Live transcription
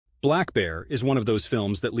Black Bear is one of those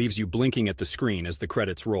films that leaves you blinking at the screen as the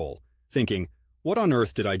credits roll, thinking, what on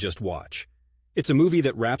earth did I just watch? It's a movie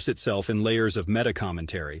that wraps itself in layers of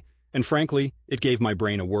meta-commentary, and frankly, it gave my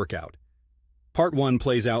brain a workout. Part 1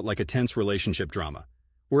 plays out like a tense relationship drama.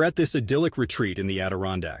 We're at this idyllic retreat in the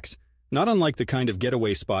Adirondacks, not unlike the kind of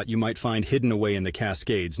getaway spot you might find hidden away in the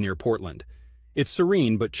Cascades near Portland. It's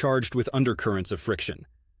serene but charged with undercurrents of friction.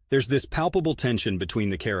 There's this palpable tension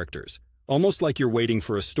between the characters, almost like you're waiting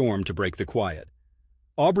for a storm to break the quiet.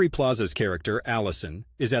 Aubrey Plaza's character, Allison,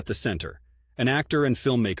 is at the center, an actor and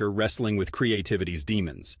filmmaker wrestling with creativity's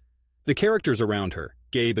demons. The characters around her,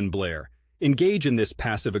 Gabe and Blair, engage in this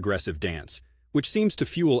passive-aggressive dance, which seems to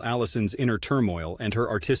fuel Allison's inner turmoil and her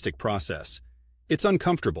artistic process. It's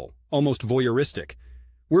uncomfortable, almost voyeuristic.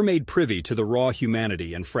 We're made privy to the raw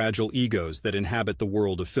humanity and fragile egos that inhabit the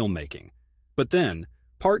world of filmmaking. But then,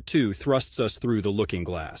 Part 2 thrusts us through the looking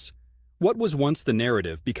glass. What was once the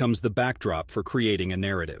narrative becomes the backdrop for creating a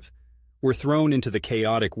narrative. We're thrown into the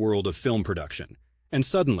chaotic world of film production, and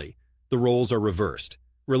suddenly, the roles are reversed,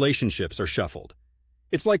 relationships are shuffled.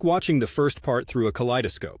 It's like watching the first part through a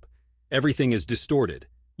kaleidoscope. Everything is distorted,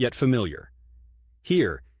 yet familiar.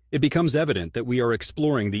 Here, it becomes evident that we are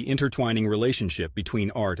exploring the intertwining relationship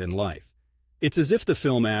between art and life. It's as if the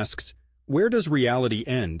film asks, where does reality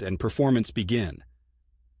end and performance begin?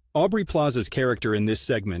 Aubrey Plaza's character in this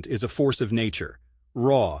segment is a force of nature,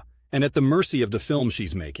 raw, and at the mercy of the film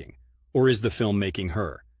she's making. Or is the film making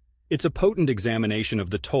her? It's a potent examination of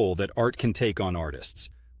the toll that art can take on artists,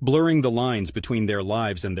 blurring the lines between their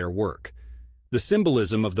lives and their work. The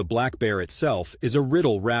symbolism of the black bear itself is a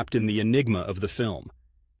riddle wrapped in the enigma of the film.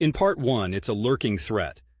 In Part 1, it's a lurking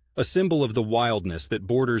threat, a symbol of the wildness that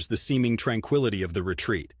borders the seeming tranquility of the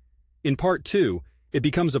retreat. In Part 2, it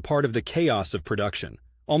becomes a part of the chaos of production,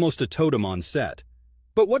 almost a totem on set.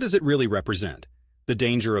 But what does it really represent? The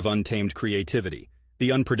danger of untamed creativity,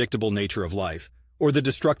 the unpredictable nature of life, or the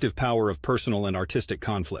destructive power of personal and artistic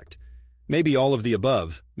conflict? Maybe all of the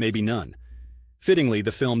above, maybe none. Fittingly,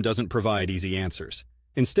 the film doesn't provide easy answers.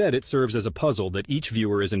 Instead, it serves as a puzzle that each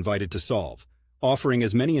viewer is invited to solve, offering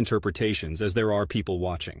as many interpretations as there are people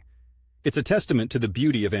watching. It's a testament to the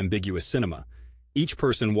beauty of ambiguous cinema. Each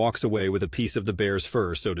person walks away with a piece of the bear's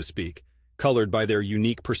fur, so to speak, colored by their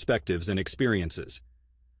unique perspectives and experiences.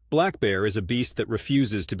 Black Bear is a beast that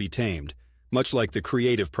refuses to be tamed, much like the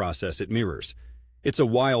creative process it mirrors. It's a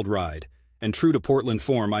wild ride, and true to Portland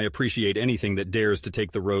form, I appreciate anything that dares to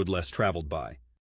take the road less traveled by.